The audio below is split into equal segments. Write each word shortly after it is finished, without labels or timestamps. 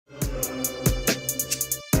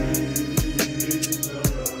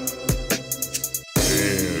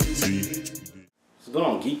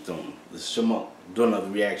is Chipmunk doing another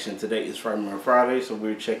reaction. Today is Frightmare Friday, so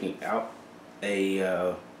we're checking out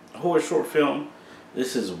a horror short film.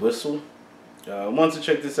 This is Whistle. Once you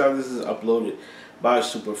check this out, this is uploaded by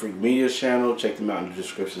Super Freak Media's channel. Check them out in the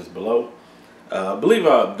descriptions below. I believe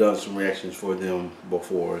I've done some reactions for them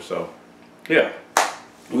before, so yeah.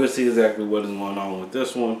 We'll see exactly what is going on with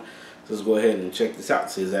this one. So let's go ahead and check this out,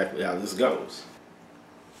 see exactly how this goes.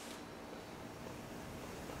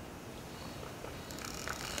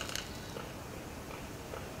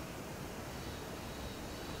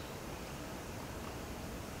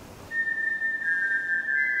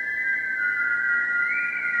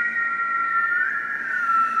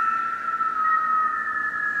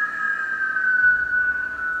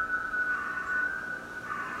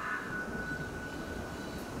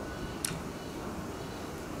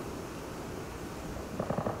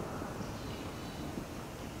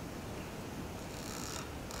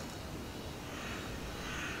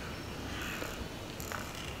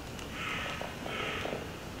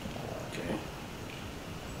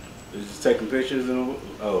 It's just taking pictures and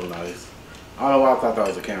oh nice. I don't know why I thought that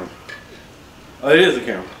was a camera. Oh, it is a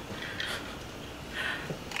camera.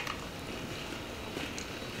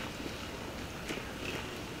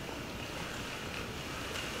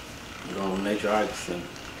 Go on nature hikes and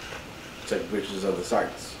take pictures of the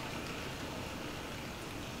sights.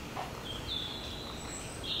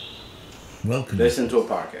 Welcome Listen to a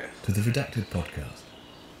podcast. to the Redacted Podcast,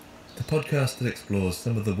 the podcast that explores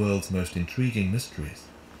some of the world's most intriguing mysteries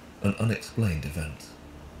and unexplained events.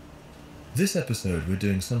 This episode we're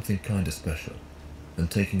doing something kinda special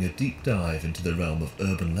and taking a deep dive into the realm of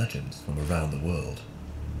urban legends from around the world.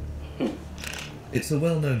 It's a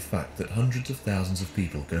well-known fact that hundreds of thousands of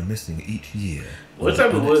people go missing each year. What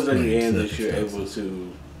type of wisdom at the end that you're able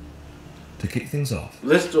to kick things off,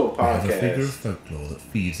 listen to a we have a figure of podcast folklore that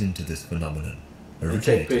feeds into this phenomenon, and take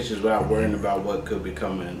originating pictures without from worrying Europe. about what could be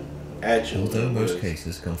coming at you? Although most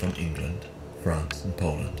cases come from England, France and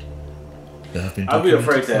Poland, there have been I'd be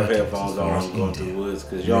afraid to have documented headphones sightings as far as on going through the India, woods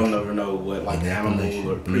because y'all Russia, never know what like and the animals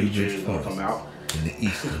Appalachian or Blue Ridge creatures will come Forests out in the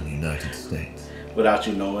eastern United States. without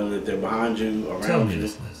you knowing that they're behind you, Tell around me, you.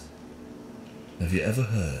 listeners, have you ever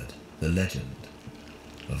heard the legend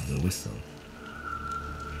of the Whistle?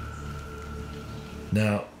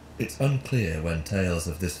 Now, it's unclear when tales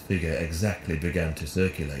of this figure exactly began to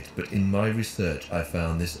circulate, but in my research I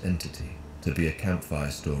found this entity to be a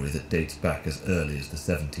campfire story that dates back as early as the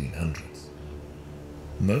 1700s.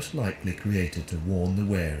 Most likely created to warn the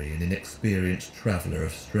wary and inexperienced traveller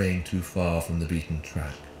of straying too far from the beaten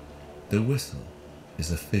track, the Whistle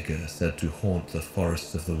is a figure said to haunt the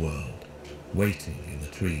forests of the world, waiting in the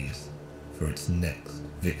trees for its next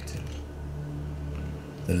victim.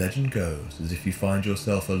 The legend goes as if you find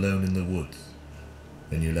yourself alone in the woods,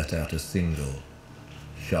 and you let out a single,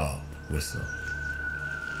 sharp whistle.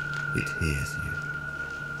 It hears you.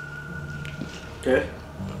 Okay.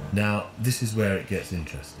 Now, this is where it gets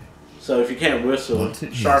interesting. So if you can't whistle Once it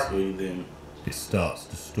hears sharply, then It starts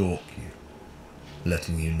to stalk you,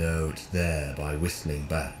 letting you know it's there by whistling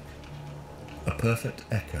back. A perfect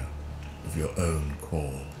echo of your own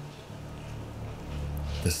call.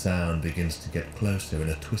 The sound begins to get closer in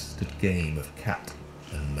a twisted game of cat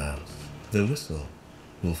and mouse. The whistle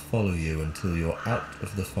will follow you until you're out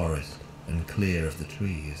of the forest and clear of the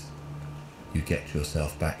trees. You get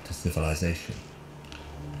yourself back to civilization.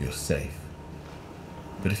 You're safe.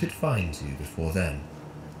 But if it finds you before then,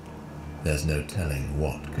 there's no telling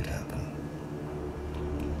what could happen.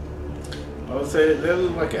 I would say that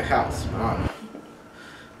looks like a house. I don't know.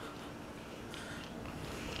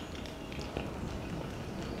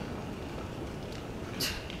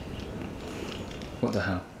 What the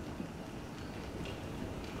hell?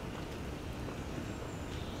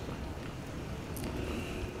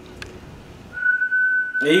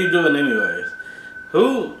 Yeah, you do it anyways.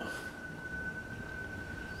 Who?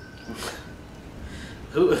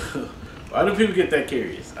 Why do people get that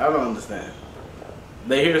curious? I don't understand.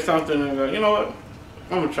 They hear something and go, you know what?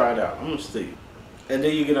 I'm gonna try it out. I'm gonna see. And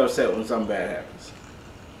then you get upset when something bad happens.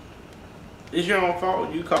 It's your own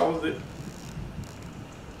fault. You caused it.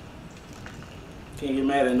 Can't get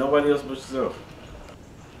mad at nobody else but yourself.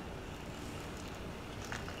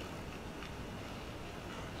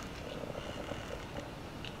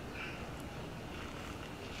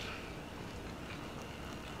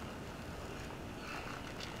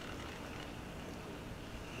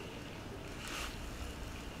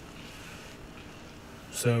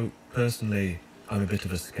 So, personally, I'm a bit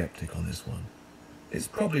of a skeptic on this one. It's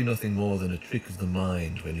probably nothing more than a trick of the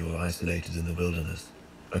mind when you're isolated in the wilderness,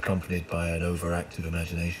 accompanied by an overactive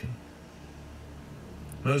imagination.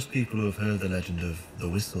 Most people who have heard the legend of the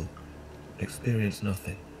Whistle experience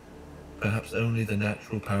nothing. Perhaps only the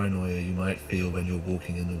natural paranoia you might feel when you're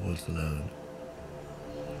walking in the woods alone.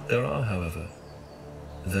 There are, however,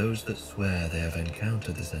 those that swear they have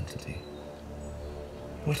encountered this entity.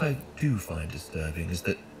 What I do find disturbing is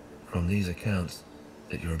that, from these accounts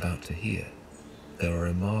that you're about to hear, there are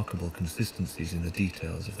remarkable consistencies in the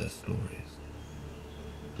details of their stories.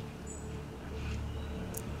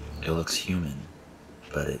 It looks human,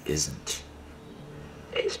 but it isn't.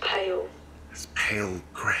 It's pale. It's pale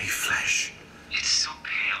gray flesh. It's so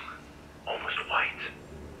pale. Almost white.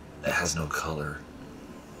 It has no color.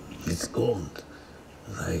 It's gold,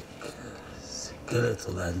 like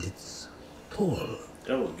skeletal, and it's tall.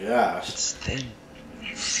 Oh gosh. It's thin.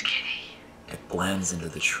 It's skinny. It blends into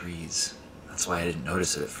the trees. That's why I didn't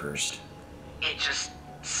notice it at first. It just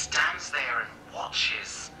stands there and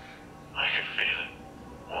watches. I can feel it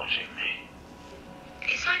watching me.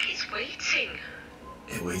 It's like it's waiting.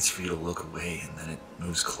 It waits for you to look away and then it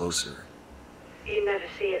moves closer. You never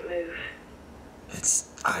see it move.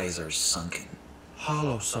 Its eyes are sunken.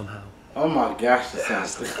 Hollow somehow. Oh my gosh, It this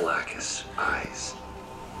has sounds the blackest eyes.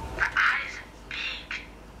 The eyes big.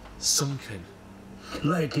 Sunken.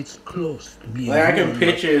 Like it's close to being. like I can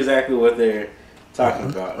picture exactly what they're talking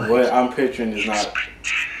about. What I'm picturing is It's not.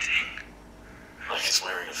 pretending. Like it's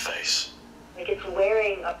wearing a face. Like it's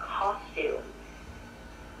wearing a costume.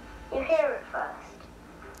 You hear it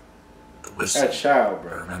first. The whistle. That child, I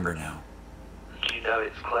bro. remember now. You know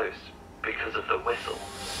it's close because of the whistle.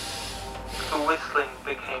 The whistling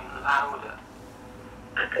became louder.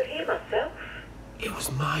 I could hear myself. It was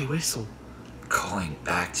my whistle. Calling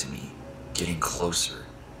back to me. Getting closer.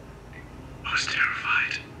 I was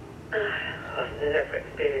terrified. I've never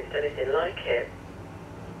experienced anything like it.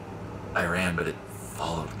 I ran, but it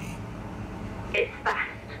followed me. It's fast.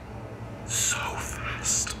 So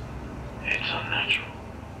fast. It's unnatural.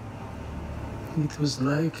 It was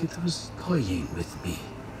like it was toying with me.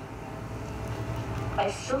 I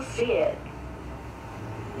still see it.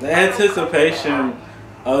 The anticipation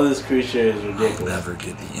of this creature is I'll ridiculous. never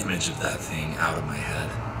get the image of that thing out of my head.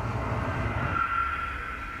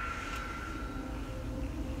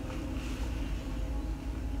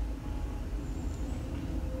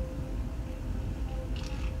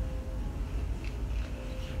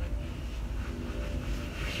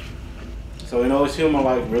 So we know it's human,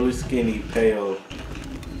 like really skinny, pale,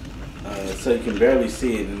 so you can barely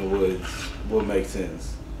see it in the woods. Will make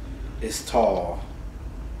sense. It's tall.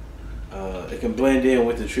 It can blend in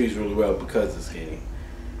with the trees really well because it's skinny.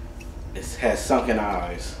 It has sunken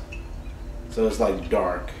eyes, so it's like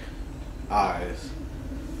dark eyes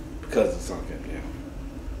because it's sunken. Yeah.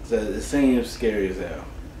 So it seems scary as hell.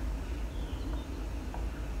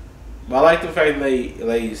 But I like the fact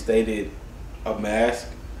they stated a mask.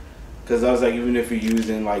 Because I was like, even if you're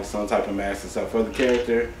using like some type of mask and stuff for the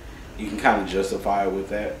character, you can kind of justify it with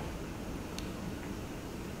that.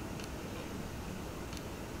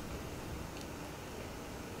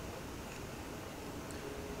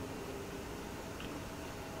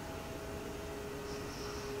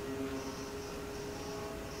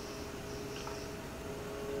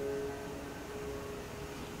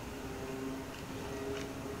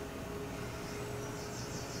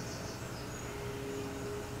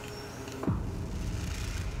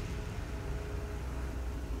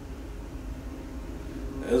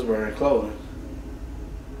 It's wearing clothing.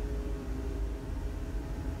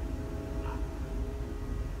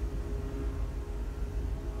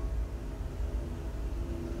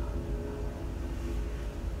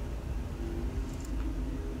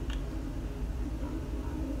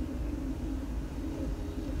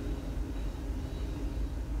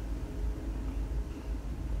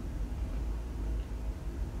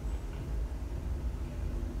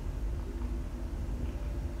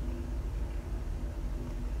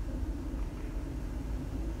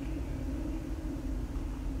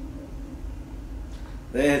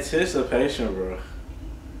 The anticipation, bro.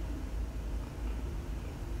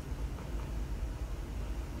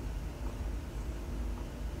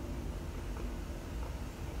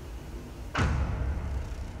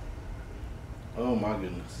 Oh my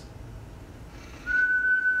goodness.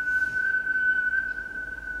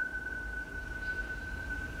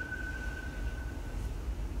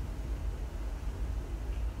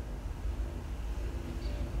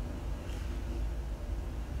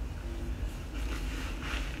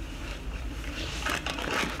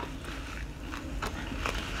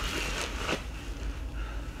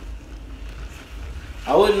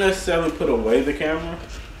 I wouldn't necessarily put away the camera,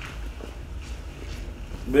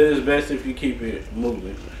 but it's best if you keep it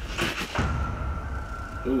moving.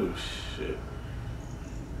 Ooh, shit.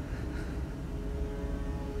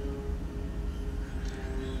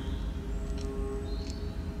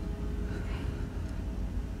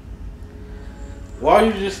 Why are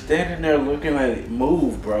you just standing there looking at it?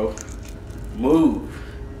 Move, bro. Move.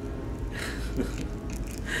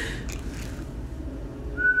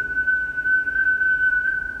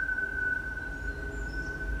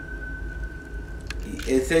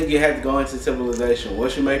 It said you had to go into civilization.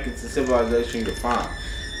 Once you make it to civilization, you're fine.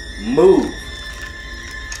 Move.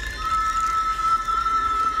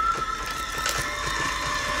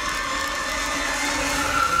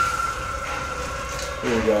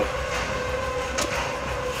 Here we go.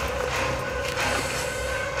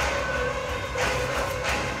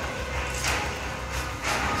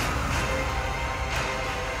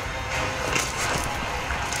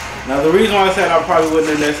 Now the reason why I said I probably wouldn't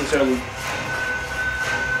have necessarily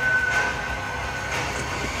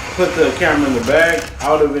put the camera in the bag,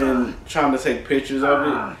 I would have been trying to take pictures of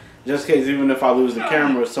it. Just in case, even if I lose the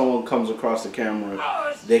camera, someone comes across the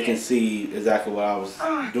camera, they can see exactly what I was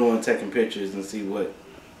doing, taking pictures, and see what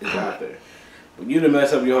is out there. But you done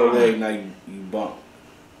mess up your whole leg, now you bump.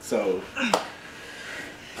 So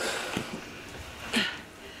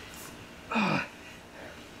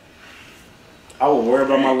I will worry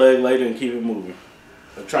about my leg later and keep it moving.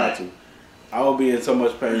 Or try to. I will be in so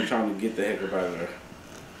much pain trying to get the heck up out of there.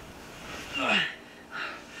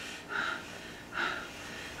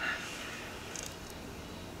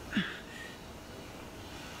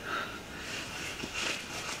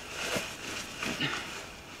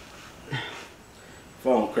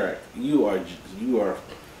 Phone crack. You are you're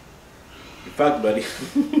fucked, buddy.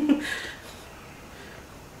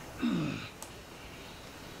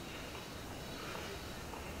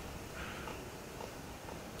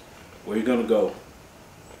 Where you gonna go?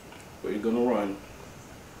 Where you gonna run?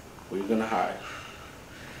 Where you gonna hide?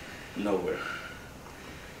 Nowhere.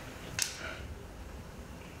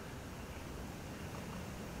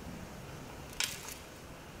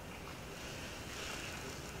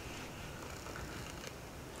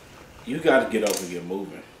 You gotta get up and get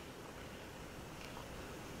moving.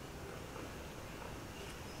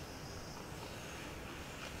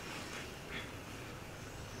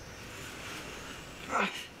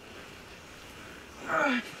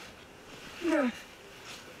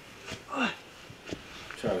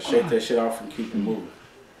 Try to shake that shit off and keep it moving.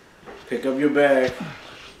 Pick up your bag.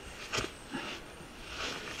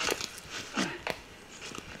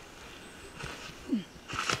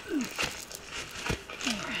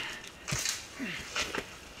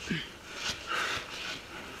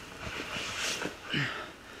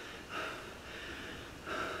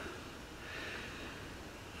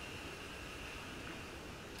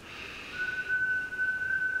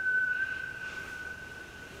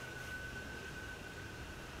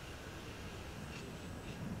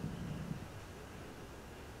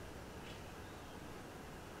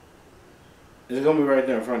 It's gonna be right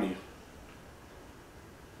there in front of you.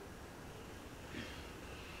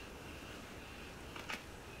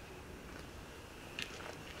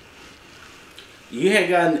 You had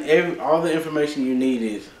gotten all the information you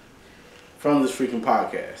needed from this freaking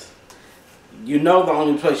podcast. You know the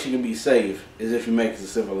only place you can be safe is if you make it to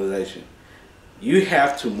civilization. You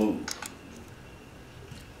have to move.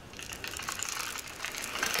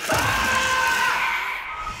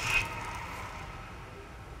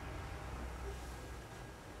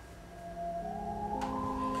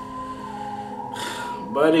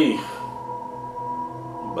 Buddy.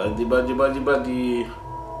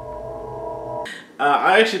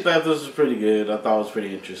 I actually thought this was pretty good. I thought it was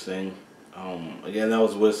pretty interesting. Again, that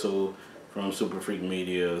was Whistle from Super Freak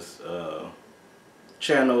Media's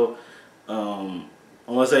channel. I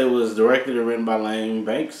want to say it was directed and written by Liam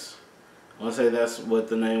Banks. I want to say that's what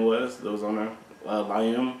the name was that was on there.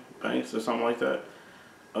 Liam Banks or something like that.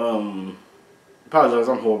 Apologize,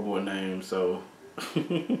 I'm horrible with names, so...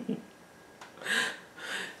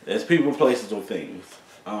 There's people, places, or things.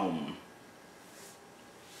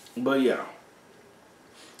 But yeah.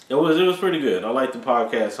 It was pretty good. I liked the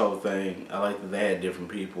podcast whole thing. I liked that they had different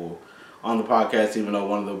people on the podcast, even though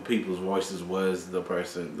one of the people's voices was the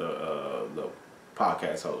person, the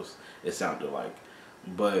podcast host, it sounded like.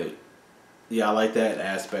 But yeah, I like that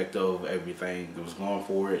aspect of everything that was going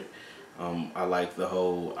for it. I like the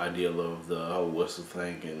whole idea of the whole Whistle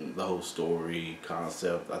thing and the whole story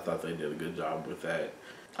concept. I thought they did a good job with that.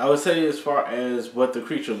 I would say as far as what the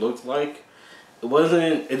creature looked like,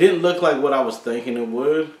 it didn't look like what I was thinking it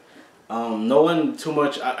would. No one too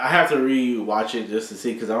much, I have to re-watch it just to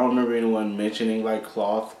see, because I don't remember anyone mentioning like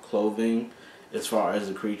clothing as far as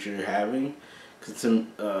the creature having. Cause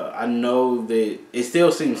I know that it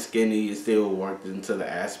still seems skinny, it still worked into the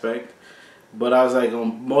aspect. But I was like,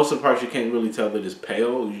 on most of the parts you can't really tell that it's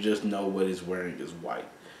pale, you just know what it's wearing is white.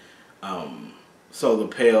 so the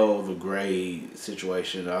pale, the gray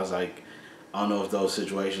situation, I was like, I don't know if those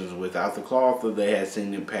situations without the cloth or they had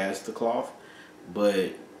seen it past the cloth,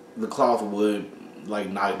 but the cloth would like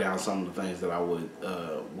knock down some of the things that I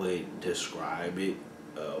would describe it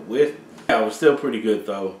with. Yeah, it was still pretty good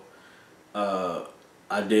though.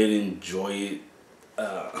 I did enjoy it.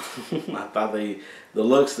 I thought the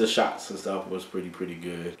looks, the shots and stuff was pretty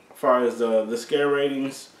good. As far as the scare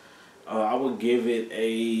ratings, I would give it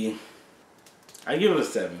a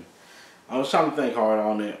 7. I was trying to think hard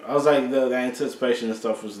on it. I was like, the anticipation and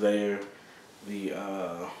stuff was there. The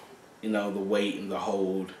you know, the wait and the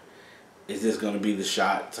hold. Is this gonna be the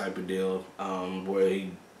shot type of deal? Where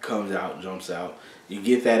he comes out, jumps out. You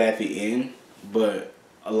get that at the end, but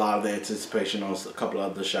a lot of the anticipation on a couple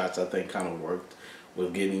of other shots I think kind of worked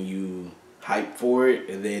with getting you hyped for it,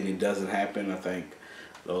 and then it doesn't happen. I think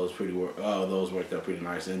those worked out pretty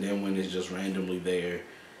nice. And then when it's just randomly there,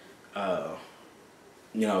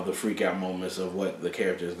 you know, the freak out moments of what the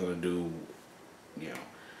character is gonna do, you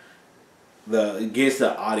know, it gets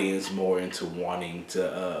the audience more into wanting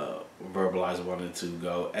to verbalize, wanting to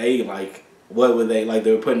go, hey, like, what would they, like,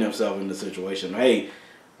 they were putting themselves in the situation, hey,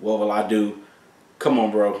 what will I do? Come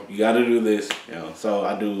on, bro, you got to do this, you know. So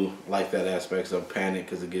I do like that aspect of panic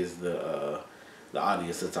because it gives the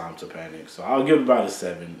audience the time to panic. So I'll give it about a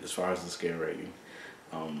 7 as far as the scare rating.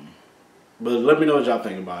 But let me know what y'all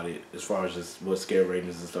think about it as far as just what scare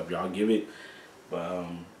ratings and stuff y'all give it. But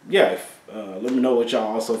yeah, let me know what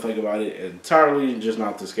y'all also think about it entirely, just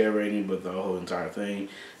not the scare rating, but the whole entire thing.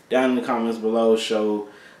 Down in the comments below, show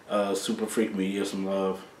Super Freak Media some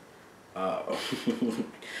love.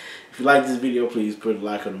 If you like this video, please put a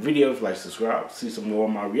like on the video. If you like, subscribe. See some more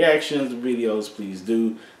of my reactions videos, please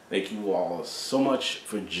do. Thank you all so much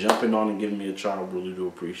for jumping on and giving me a try. I really do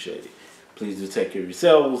appreciate it. Please do take care of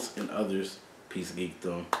yourselves and others. Peace,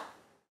 geekdom.